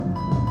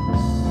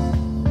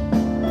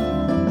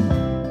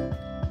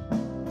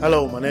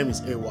Hello, my name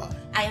is AY.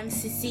 I am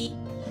Sisi.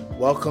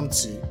 Welcome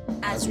to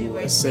As We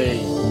Were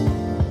Saying.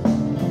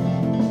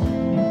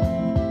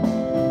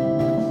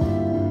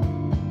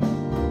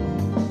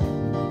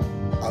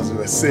 As we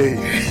were saying.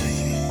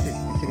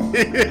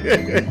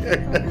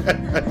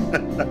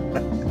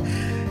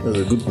 It's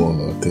a good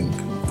one, I think,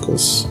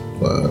 because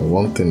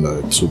one thing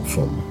that I took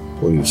from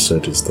what you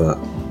said is that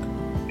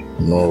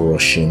not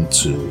rushing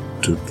to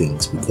do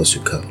things because you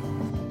can.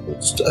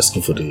 It's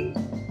asking for the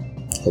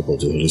help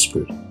of the Holy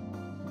Spirit.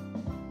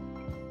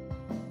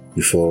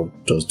 Before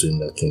just doing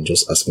that thing,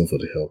 just asking for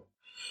the help.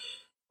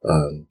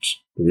 And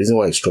the reason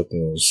why it struck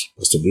me was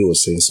Pastor B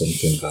was saying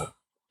something that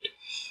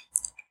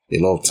a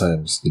lot of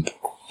times the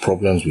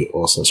problems with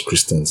us as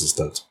Christians is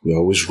that we are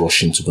always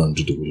rushing to go and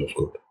do the will of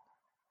God.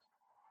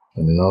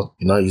 And you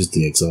now use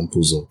the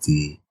examples of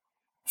the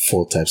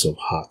 4 types of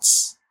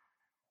hearts.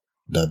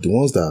 That the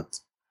ones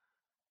that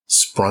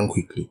sprang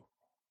quickly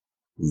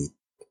with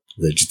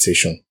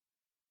vegetation,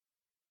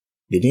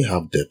 they didn't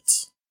have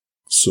depth.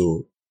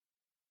 So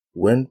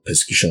when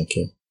persecution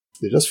came,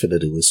 they just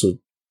faded away. So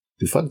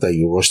the fact that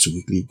you rush to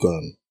quickly go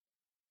and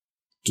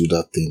do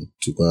that thing,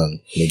 to go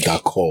and make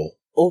that call.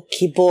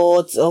 Okay,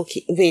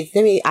 wait,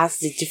 let me ask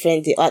the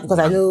different, because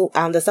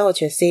I understand what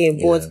you're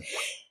saying, but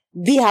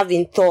we have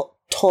been taught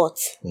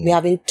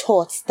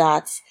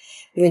that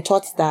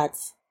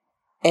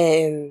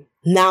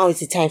now is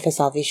the time for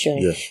salvation.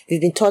 Yeah. We've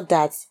been taught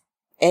that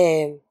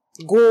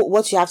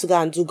what you have to go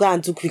and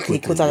do quickly,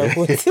 quote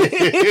unquote.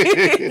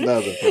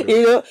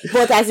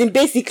 But as in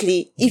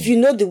basically, if you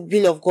know the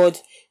will of God,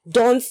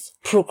 don't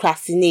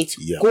procrastinate.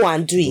 Yeah. Go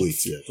and do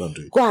it. Go and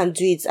do it. Go and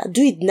do it.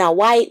 Do it now.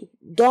 Why?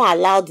 Don't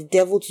allow the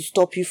devil to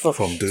stop you from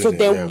doing so it.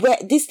 then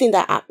this thing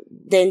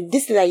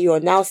that you are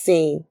now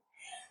saying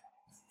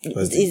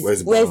Where's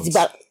the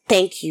balance?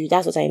 Thank you.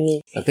 That's what I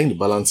mean. I think the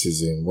balance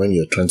is in when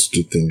you're trying to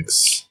do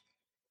things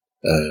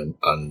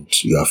and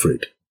you're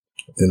afraid.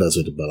 I think that's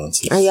where the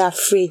balance is. And you're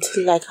afraid.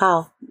 Like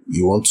how?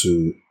 You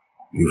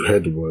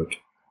heard the word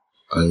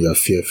and you're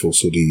fearful.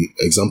 So the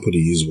example they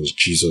used was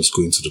Jesus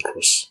going to the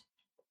cross.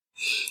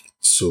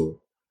 So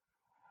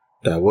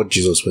that what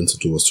Jesus went to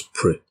do was to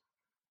pray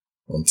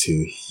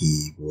until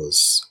he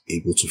was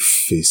able to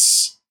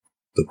face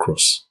the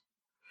cross.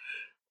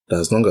 That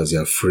as long as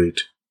you're afraid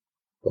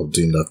of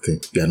doing that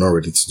thing, you're not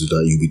ready to do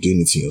that, you'll be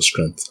doing it in your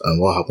strength. And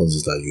what happens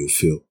is that you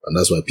fail. And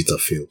that's why Peter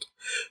failed.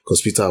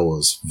 Because Peter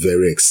was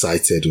very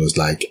excited. He was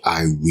like,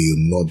 I will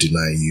not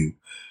deny you.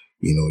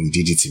 He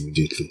did it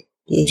immediately.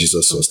 Yeah.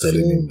 Jesus was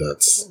telling him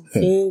that.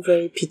 Feeling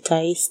very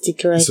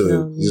Peteristic right so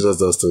now. Jesus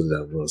just told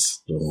that,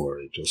 bros, don't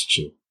worry, just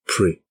chill.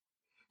 Pray.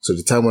 So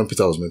the time when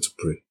Peter was meant to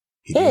pray,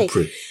 he didn't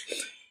pray.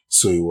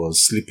 So he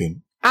was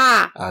sleeping.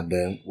 And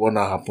then what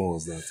now happened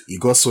was that he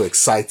got so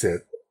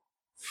excited.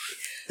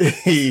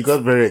 He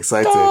got very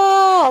excited.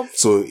 Stop.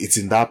 So it's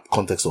in that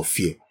context of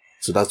fear.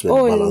 So that's where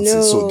the balance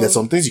is. So there's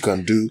some things you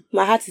can do.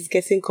 My heart is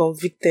getting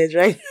convicted,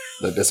 right?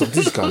 There's some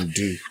things you can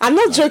do. I'm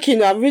not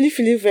joking. I'm really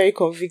feeling very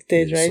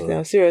convicted right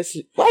now.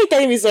 Seriously. Why are you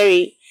telling me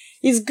sorry?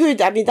 It's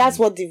good. I mean, that's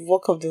what the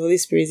work of the Holy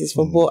Spirit is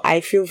for. But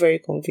I feel very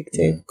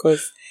convicted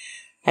because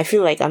I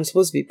feel like I'm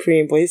supposed to be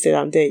praying, but instead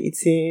I'm there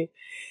eating.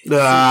 No.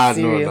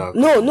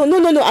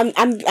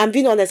 I'm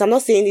being honest. I'm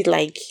not saying it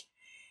like,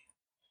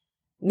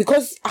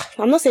 because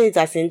I'm not saying it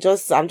as in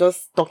I'm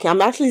just talking.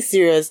 I'm actually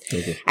serious.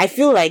 Okay. I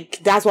feel like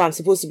that's what I'm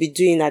supposed to be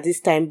doing at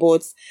this time,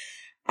 but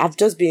I've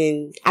just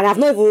been, and I've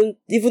not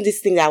even this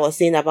thing that I was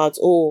saying about,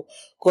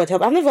 God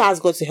help. I've never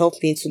asked God to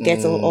help me to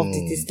get off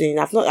this thing.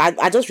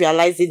 I just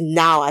realized it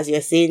now as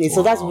you're saying it. Wow.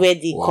 So that's where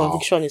the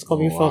conviction is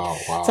coming from.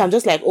 Wow. So I'm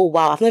just like,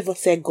 I've never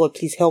said, God,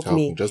 please help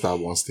me. Just that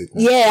one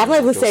statement. Yeah, I've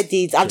not even said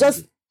it. I've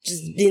just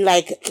been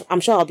like, I'm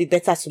sure I'll be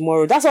better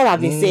tomorrow. That's all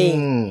I've been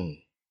saying.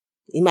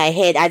 In my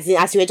head, as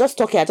you were just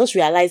talking, I just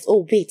realized,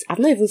 wait, I've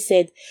not even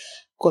said,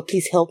 God,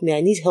 please help me. I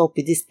need help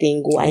with this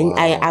thing.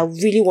 I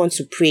really want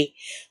to pray.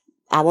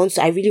 I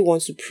really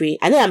want to pray.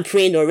 I know I'm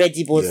praying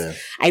already, but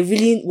I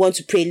really want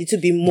to pray a little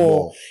bit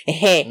more.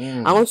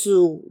 I want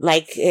to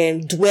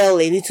dwell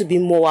a little bit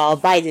more. I'll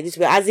abide a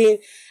little bit. As in,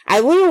 I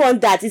really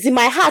want that. It's in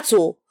my heart.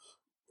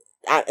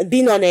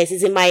 Being honest,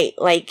 it's in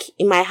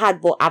my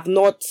heart, but I've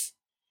not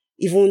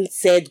even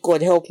said,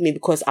 God help me,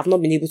 because I've not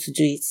been able to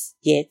do it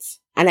yet.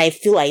 And I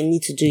feel I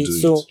need to do it.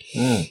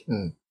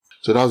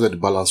 So that was where the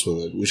balance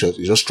was, which it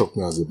just struck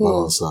me as a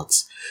balance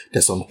that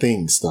there's some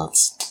things that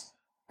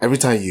every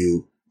time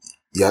you're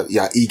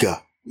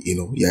eager,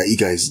 you're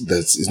eager.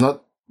 It's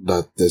not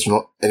that there's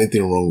not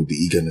anything wrong with the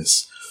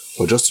eagerness,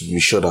 but just to be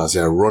sure that as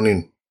you're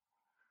running,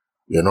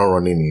 you're not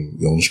running in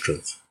your own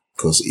strength.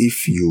 Because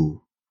if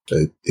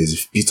there's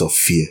a bit of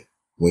fear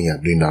when you're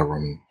doing that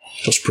running,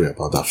 just pray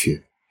about that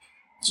fear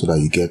so that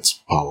you get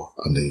power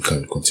and then you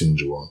can continue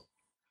to run.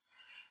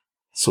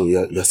 So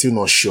you're still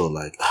not sure,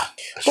 like,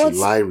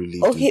 should I really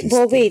do this? Okay,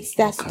 but wait,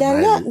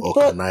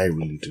 can I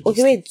really do this?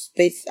 Okay, wait,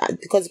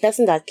 because the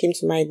person that came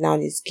to mind now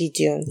is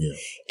Gideon. Yeah.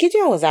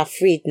 Gideon was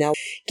afraid now.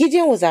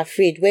 Gideon was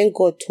afraid when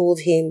God told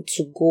him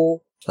to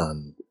go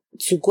and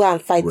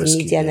fight the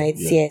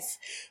Midianites. Yes.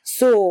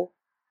 So,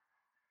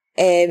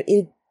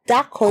 in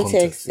that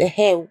context,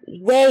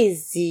 where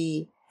is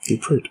the... He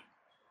prayed.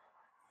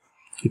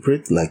 He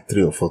prayed like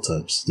 3 or 4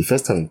 times. The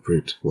first time he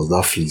prayed was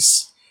that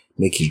fleece,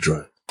 make it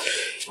dry.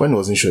 When he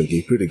wasn't sure again,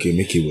 he prayed again,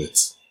 make it wet.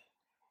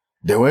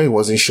 Then when he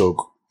wasn't sure,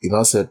 he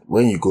now said,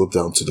 when you go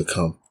down to the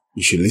camp,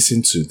 you should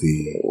listen to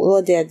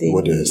what they're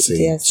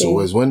saying. So it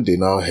was when they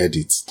now heard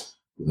it,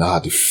 they now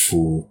had the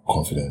full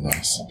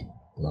confidence,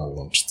 now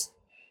launched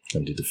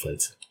and did the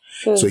fight.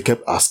 So he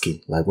kept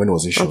asking, like when he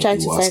wasn't sure. I'm trying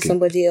to find asking,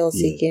 somebody else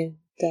again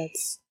that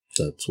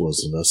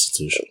was in that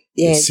situation.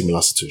 Yeah. A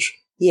similar situation.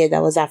 Yeah,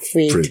 that was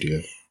afraid. Afraid,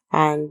 yeah.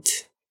 And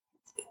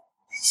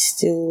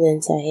still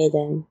went ahead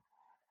and...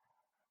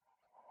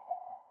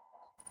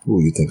 Who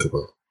will you think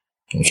about?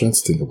 I'm trying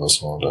to think about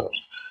someone that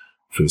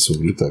afraid. So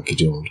we looked at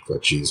Gideon, we looked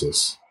at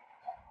Jesus.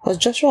 Was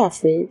Joshua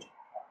afraid?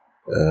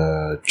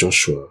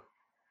 Joshua.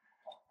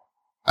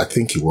 I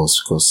think he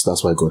was, because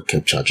that's why God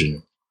kept charging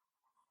him.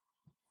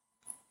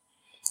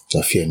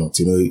 So fear not.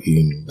 You know,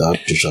 in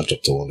that Joshua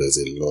chapter 1, there's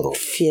a lot of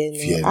fear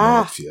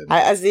not. Fear not.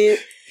 I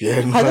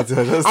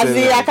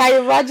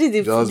can imagine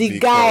the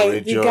guy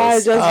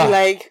just be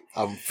like,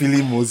 I'm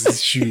feeling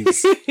Moses'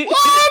 shoes.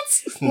 What?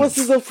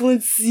 Moses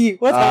open sea.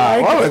 What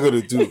am I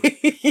going to do?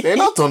 They're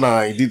not on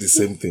and he did the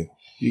same thing.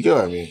 You get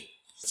what I mean?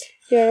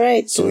 You're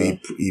right. So he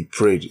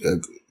prayed.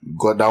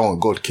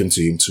 God came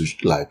to him to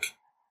like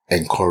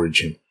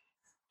encourage him.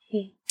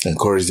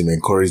 Encourage him.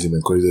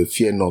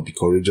 Fear not, be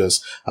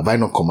courageous. Have I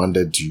not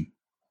commanded you?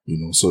 You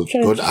know, so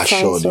God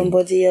assured him.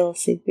 Somebody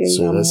else again.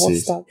 So I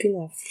must have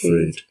been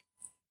afraid.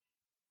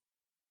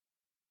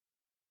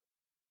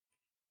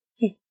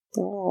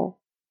 Oh,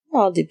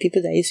 all the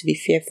people that used to be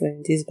fearful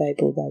in this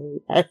Bible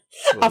that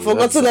I've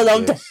forgotten all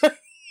of them.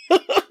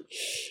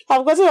 I've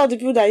forgotten all the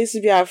people that used to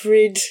be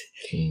afraid.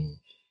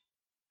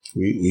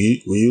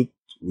 Will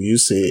you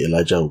say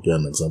Elijah would be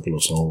an example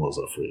of someone who was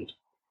afraid?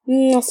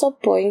 At some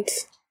point.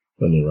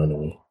 When he ran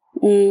away.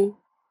 And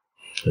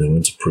he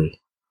went to pray.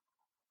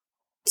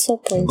 At some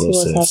point he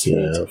was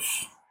afraid.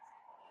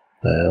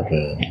 I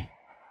have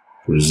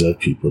reserved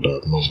people that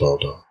have not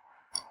bowed down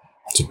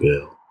to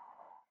Baal.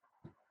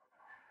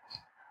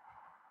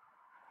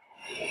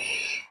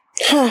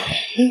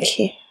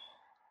 Okay.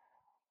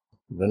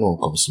 If anyone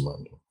comes to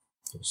mind,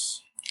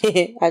 yes.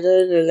 I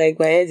don't know, like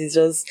my head is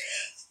just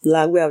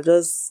blank. I'm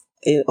just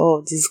in all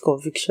of this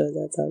conviction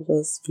that I'll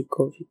just be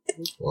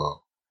convicted.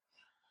 Wow.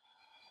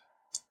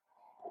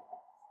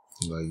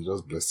 No, you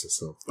just blessed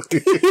yourself.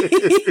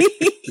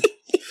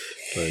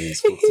 You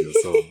spoke to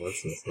yourself,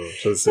 blessed yourself.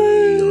 Just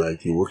say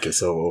you woke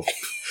yourself up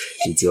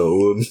with your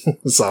own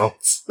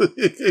sounds.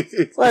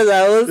 What's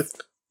that?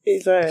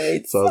 It's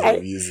alright. Sounds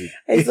like music.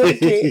 It's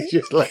okay.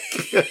 Just like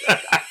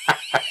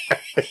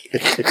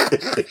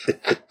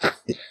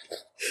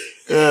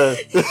oh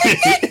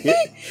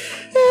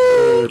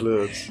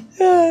Lord.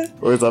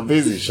 Well, it's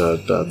amazing,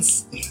 Shad. God,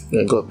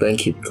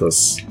 thank you,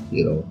 because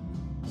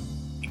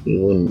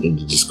even in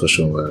the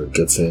discussion we're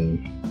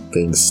getting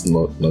things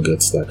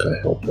nuggets that can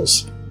help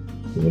us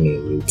even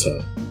in real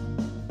time.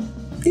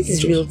 This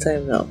is real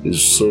time now.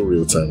 It's so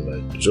real time,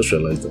 like you just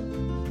realize that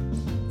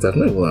I've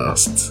not even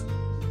asked.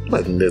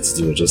 Like let's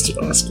do it just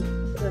to ask you.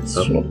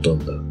 I've not done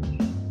that.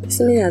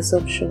 So many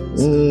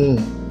assumptions.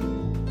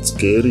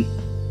 Scary.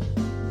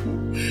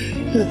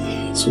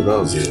 So that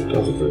was it. That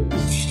was very good.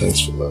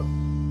 Thanks for that.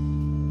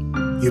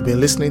 You've been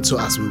listening to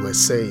As We Were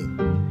Saying.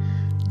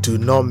 Do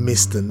not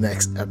miss the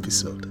next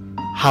episode.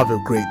 Have a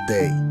great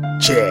day.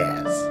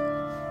 Cheers.